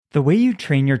The way you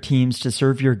train your teams to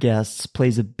serve your guests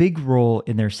plays a big role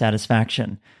in their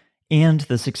satisfaction and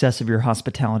the success of your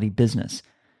hospitality business.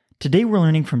 Today, we're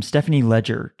learning from Stephanie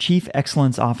Ledger, Chief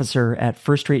Excellence Officer at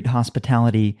First Rate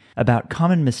Hospitality, about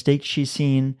common mistakes she's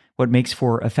seen, what makes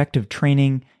for effective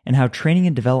training, and how training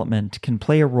and development can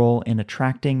play a role in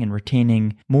attracting and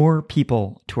retaining more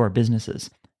people to our businesses.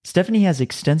 Stephanie has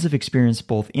extensive experience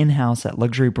both in-house at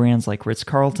luxury brands like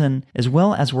Ritz-Carlton, as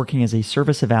well as working as a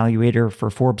service evaluator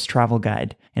for Forbes Travel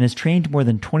Guide, and has trained more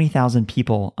than 20,000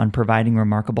 people on providing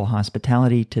remarkable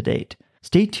hospitality to date.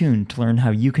 Stay tuned to learn how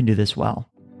you can do this well.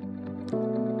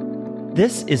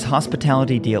 This is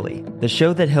Hospitality Daily, the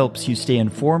show that helps you stay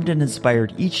informed and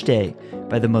inspired each day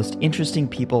by the most interesting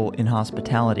people in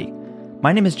hospitality.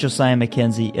 My name is Josiah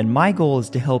Mackenzie, and my goal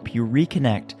is to help you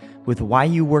reconnect with why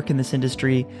you work in this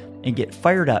industry and get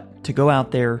fired up to go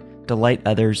out there, delight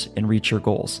others, and reach your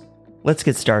goals. Let's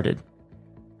get started.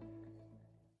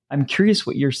 I'm curious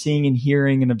what you're seeing and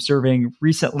hearing and observing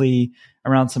recently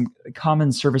around some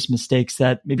common service mistakes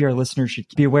that maybe our listeners should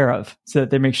be aware of so that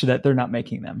they make sure that they're not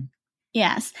making them.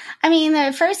 Yes. I mean,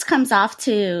 the first comes off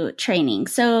to training.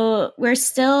 So we're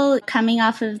still coming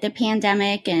off of the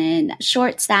pandemic and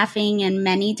short staffing in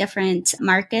many different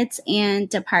markets and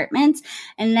departments.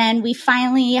 And then we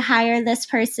finally hire this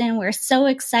person. We're so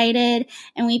excited.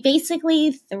 And we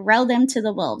basically throw them to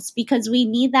the wolves because we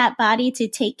need that body to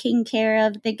take care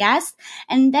of the guest.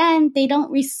 And then they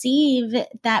don't receive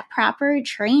that proper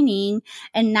training.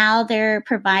 And now they're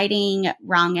providing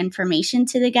wrong information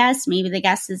to the guest. Maybe the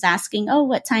guest is asking, oh,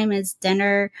 what time is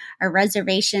dinner or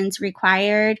reservations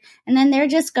required? And then they're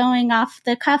just going off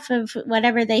the cuff of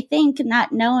whatever they think,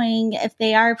 not knowing if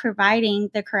they are providing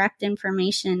the correct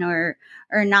information or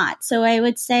not. So I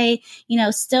would say,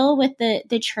 still with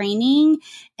the training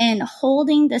and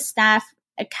holding the staff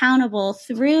accountable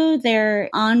through their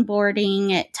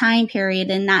onboarding time period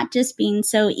and not just being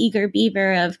so eager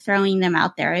beaver of throwing them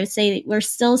out there. I would say we're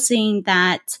still seeing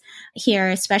that here,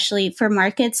 especially for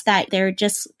markets that they're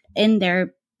just in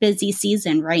their busy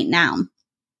season right now.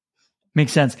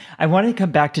 Makes sense. I want to come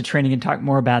back to training and talk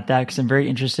more about that because I'm very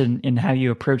interested in how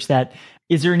you approach that.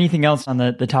 Is there anything else on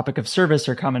the topic of service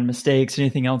or common mistakes,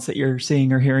 anything else that you're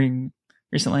seeing or hearing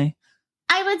recently?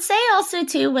 I would say also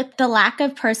too with the lack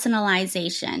of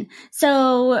personalization.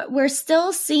 So we're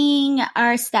still seeing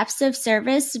our steps of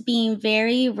service being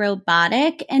very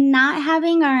robotic and not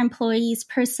having our employees'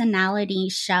 personality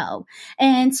show.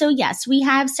 And so yes, we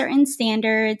have certain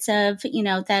standards of,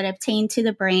 that obtain to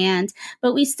the brand,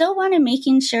 but we still want to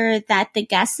making sure that the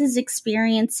guest is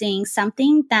experiencing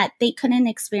something that they couldn't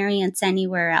experience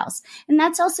anywhere else. And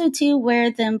that's also too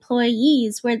where the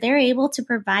employees, where they're able to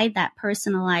provide that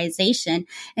personalization.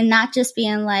 And not just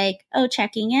being like, oh,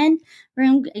 checking in,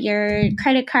 room, your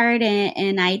credit card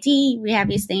and ID. We have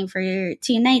you staying for your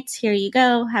 2 nights. Here you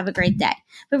go. Have a great day.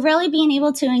 But really being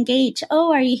able to engage.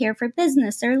 Oh, are you here for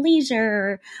business or leisure?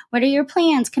 Or what are your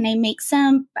plans? Can I make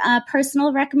some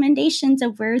personal recommendations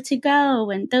of where to go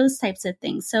and those types of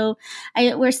things? So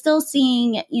we're still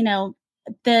seeing,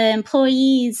 the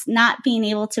employees not being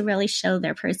able to really show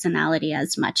their personality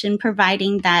as much and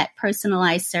providing that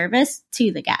personalized service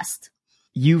to the guest.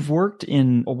 You've worked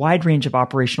in a wide range of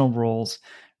operational roles,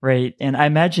 right? And I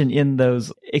imagine in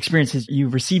those experiences,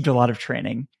 you've received a lot of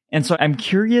training. And so I'm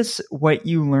curious what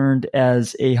you learned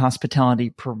as a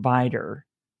hospitality provider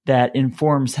that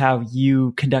informs how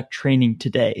you conduct training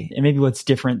today, and maybe what's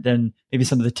different than maybe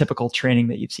some of the typical training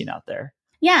that you've seen out there.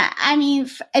 Yeah, I mean,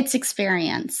 it's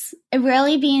experience.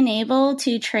 Really being able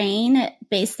to train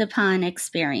based upon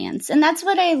experience. And that's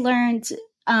what I learned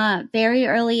very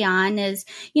early on is,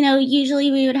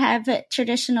 usually we would have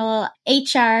traditional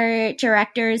HR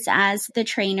directors as the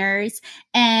trainers,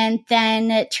 and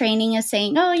then training is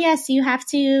saying, oh, yes, you have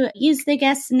to use the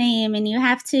guest name and you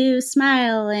have to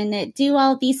smile and do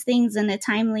all these things in a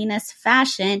timeliness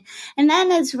fashion. And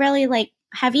then it's really like,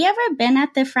 have you ever been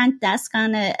at the front desk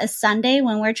on a Sunday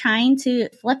when we're trying to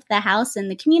flip the house and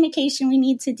the communication we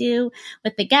need to do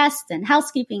with the guests and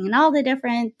housekeeping and all the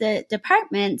different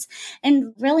departments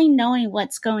and really knowing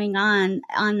what's going on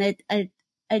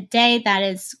a day that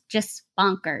is just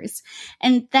bonkers.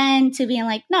 And then to being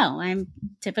like, no, I'm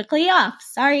typically off.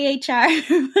 Sorry, HR,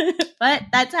 but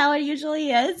that's how it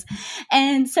usually is.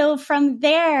 And so from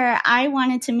there, I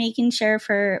wanted to making sure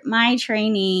for my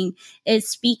training is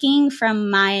speaking from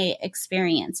my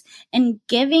experience and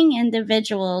giving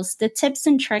individuals the tips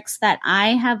and tricks that I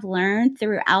have learned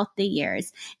throughout the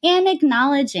years and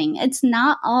acknowledging it's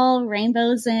not all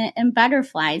rainbows and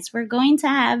butterflies. We're going to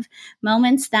have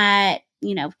moments that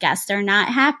guests are not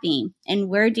happy and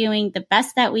we're doing the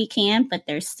best that we can, but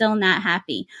they're still not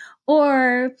happy.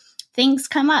 Or things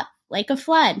come up like a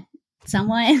flood.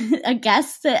 A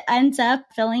guest ends up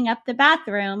filling up the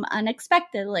bathroom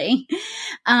unexpectedly.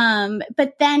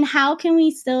 But then how can we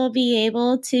still be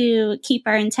able to keep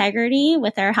our integrity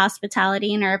with our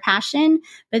hospitality and our passion,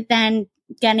 but then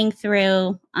getting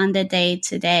through on the day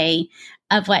to day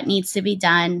of what needs to be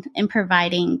done and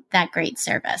providing that great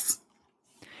service?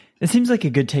 It seems like a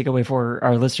good takeaway for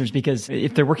our listeners, because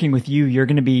if they're working with you, you're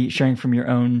going to be sharing from your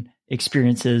own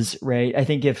experiences, right? I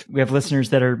think if we have listeners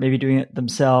that are maybe doing it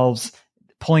themselves,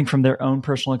 pulling from their own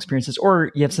personal experiences,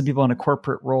 or you have some people in a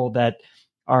corporate role that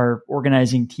are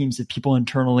organizing teams of people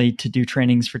internally to do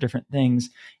trainings for different things.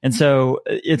 And so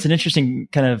it's an interesting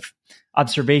kind of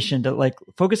observation to like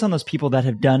focus on those people that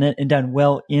have done it and done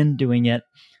well in doing it.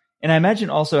 And I imagine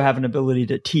also have an ability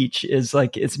to teach is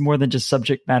like, it's more than just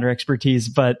subject matter expertise,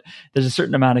 but there's a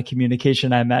certain amount of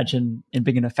communication, I imagine, in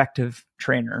being an effective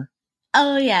trainer.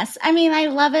 Oh, yes. I mean, I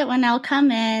love it when I'll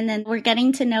come in and we're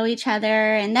getting to know each other,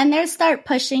 and then they'll start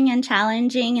pushing and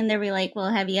challenging, and they'll be like,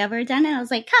 well, have you ever done it? I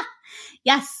was like,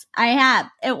 yes, I have.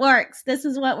 It works. This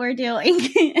is what we're doing.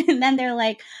 And then they're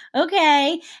like,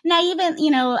 okay. Now, even,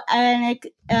 an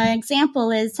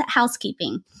example is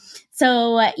housekeeping.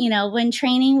 So, when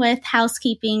training with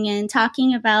housekeeping and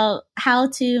talking about how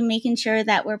to making sure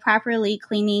that we're properly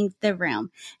cleaning the room.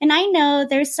 And I know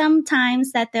there's some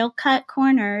times that they'll cut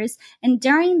corners. And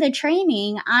during the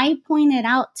training, I pointed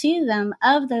out to them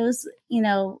of those,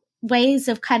 ways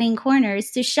of cutting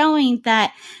corners, to showing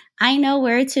that I know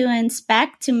where to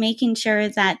inspect, to making sure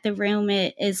that the room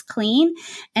is clean.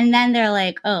 And then they're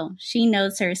like, oh, she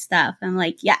knows her stuff. I'm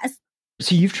like, yes.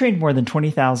 So you've trained more than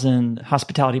 20,000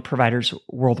 hospitality providers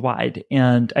worldwide.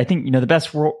 And I think, the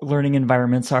best learning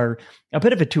environments are a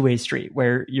bit of a two-way street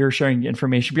where you're sharing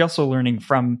information, but you're also learning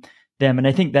from them. And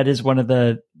I think that is one of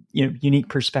the unique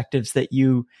perspectives that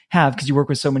you have, because you work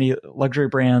with so many luxury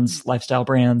brands, lifestyle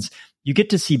brands. You get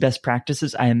to see best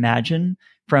practices, I imagine,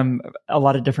 from a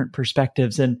lot of different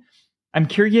perspectives. And I'm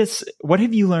curious, what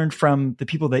have you learned from the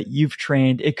people that you've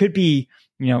trained? It could be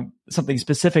something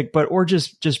specific, or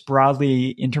just broadly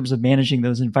in terms of managing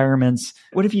those environments.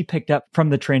 What have you picked up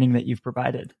from the training that you've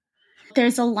provided?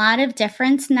 There's a lot of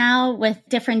difference now with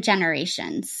different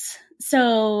generations.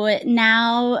 So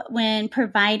now when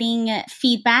providing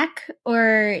feedback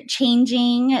or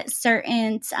changing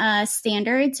certain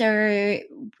standards or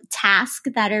tasks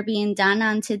that are being done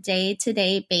on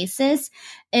day-to-day basis,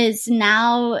 is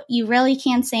now you really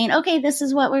can't say, okay, this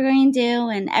is what we're going to do,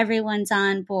 and everyone's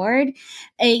on board.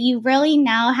 You really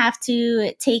now have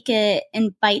to take it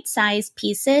in bite-sized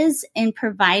pieces in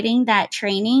providing that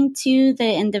training to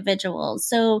the individuals.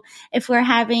 So if we're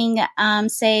having,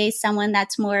 say, someone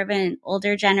that's more of an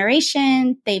older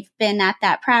generation, they've been at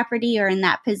that property or in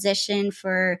that position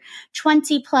for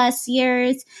 20 plus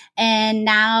years, and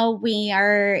now we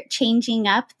are changing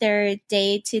up their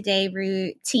day-to-day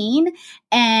routine.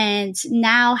 And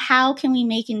now how can we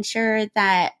making sure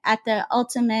that at the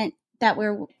ultimate that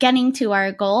we're getting to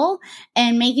our goal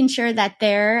and making sure that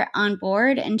they're on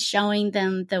board and showing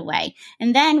them the way.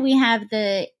 And then we have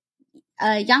the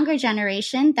younger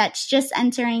generation that's just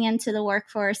entering into the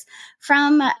workforce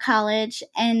from college.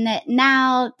 And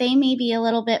now they may be a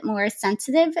little bit more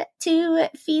sensitive to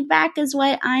feedback is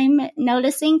what I'm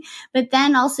noticing. But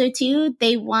then also too,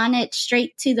 they want it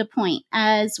straight to the point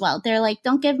as well. They're like,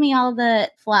 don't give me all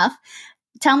the fluff.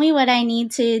 Tell me what I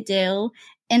need to do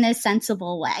in a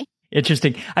sensible way.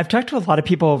 Interesting. I've talked to a lot of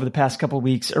people over the past couple of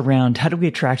weeks around how do we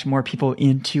attract more people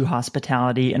into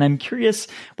hospitality. And I'm curious,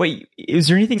 is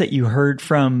there anything that you heard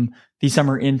from these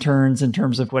summer interns in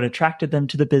terms of what attracted them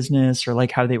to the business, or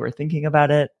like how they were thinking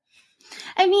about it?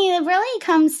 I mean, it really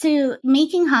comes to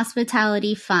making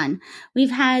hospitality fun.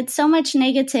 We've had so much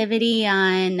negativity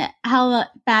on how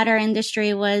bad our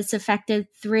industry was affected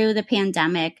through the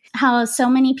pandemic, how so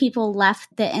many people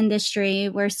left the industry,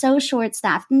 we're so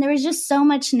short-staffed, and there was just so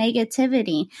much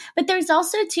negativity. But there's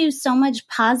also too so much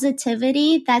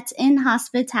positivity that's in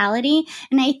hospitality,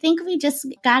 and I think we just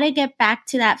got to get back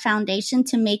to that foundation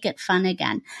to make it fun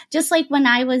again. Just like when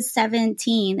I was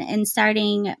 17 and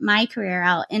starting my career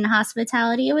out in hospitality,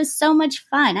 it was so much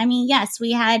fun. I mean, yes,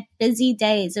 we had busy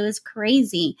days. It was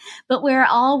crazy, but we're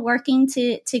all working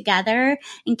together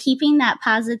and keeping that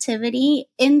positivity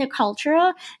in the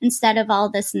culture instead of all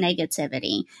this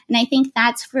negativity. And I think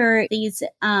that's for these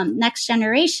next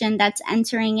generation that's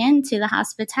entering into the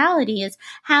hospitality is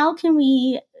how can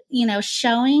we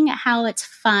showing how it's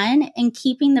fun and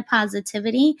keeping the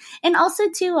positivity, and also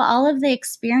too, all of the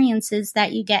experiences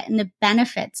that you get and the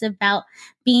benefits about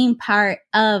being part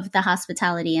of the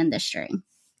hospitality industry.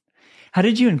 How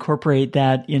did you incorporate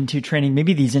that into training,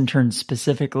 maybe these interns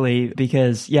specifically?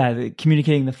 Because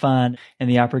communicating the fun and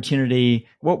the opportunity,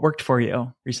 what worked for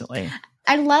you recently?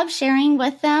 I love sharing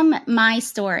with them my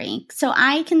story. So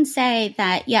I can say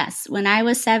that, yes, when I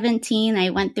was 17, I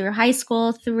went through high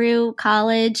school, through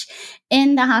college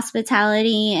in the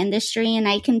hospitality industry, and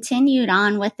I continued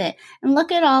on with it. And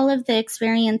look at all of the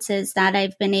experiences that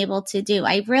I've been able to do.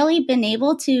 I've really been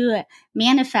able to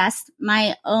manifest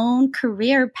my own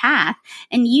career path,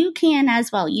 and you can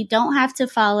as well. You don't have to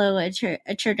follow a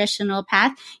traditional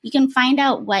path. You can find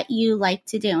out what you like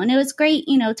to do. And it was great,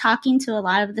 talking to a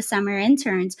lot of the summer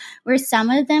interns where some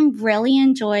of them really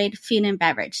enjoyed food and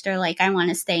beverage. They're like, I want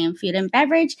to stay in food and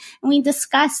beverage. And we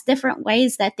discussed different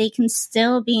ways that they can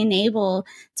still be enabled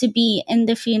to be in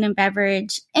the food and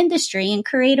beverage industry, and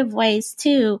creative ways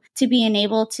too, to be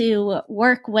enabled to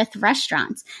work with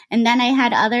restaurants. And then I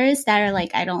had others that are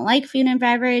like, I don't like food and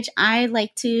beverage. I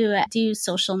like to do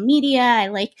social media. I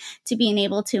like to be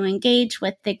able to engage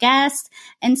with the guests.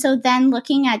 And so then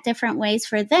looking at different ways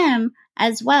for them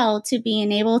as well to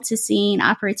being able to see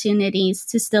opportunities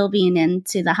to still being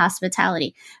into the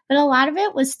hospitality. But a lot of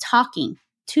it was talking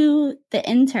to the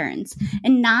interns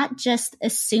and not just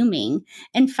assuming,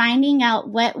 and finding out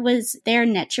what was their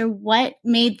niche or what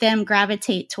made them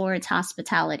gravitate towards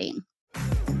hospitality.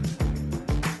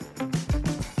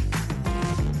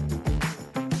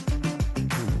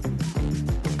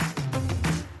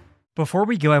 Before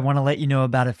we go, I want to let you know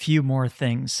about a few more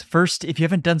things. First, if you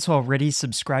haven't done so already,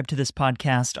 subscribe to this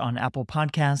podcast on Apple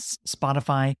Podcasts,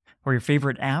 Spotify, or your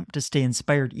favorite app to stay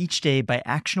inspired each day by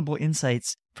actionable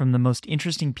insights from the most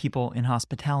interesting people in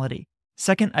hospitality.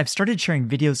 Second, I've started sharing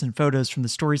videos and photos from the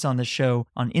stories on this show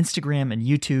on Instagram and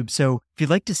YouTube, so if you'd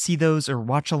like to see those or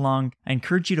watch along, I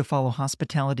encourage you to follow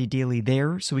Hospitality Daily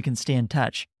there so we can stay in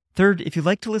touch. Third, if you'd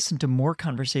like to listen to more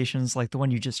conversations like the one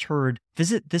you just heard,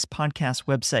 visit this podcast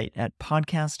website at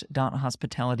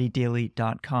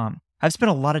podcast.hospitalitydaily.com. I've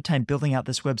spent a lot of time building out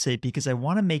this website because I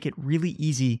want to make it really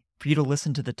easy for you to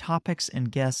listen to the topics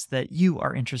and guests that you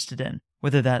are interested in,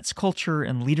 whether that's culture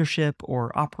and leadership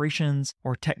or operations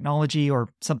or technology or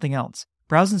something else.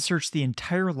 Browse and search the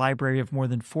entire library of more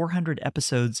than 400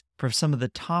 episodes for some of the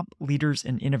top leaders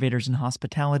and innovators in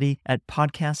hospitality at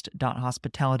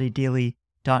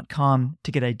podcast.hospitalitydaily.com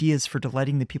to get ideas for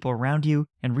delighting the people around you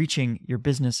and reaching your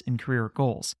business and career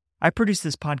goals. I produce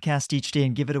this podcast each day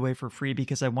and give it away for free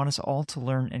because I want us all to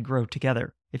learn and grow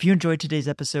together. If you enjoyed today's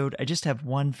episode, I just have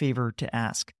one favor to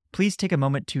ask. Please take a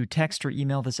moment to text or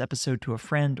email this episode to a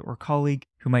friend or colleague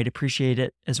who might appreciate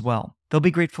it as well. They'll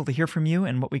be grateful to hear from you,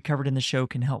 and what we covered in the show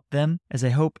can help them, as I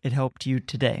hope it helped you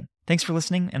today. Thanks for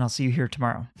listening, and I'll see you here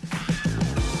tomorrow.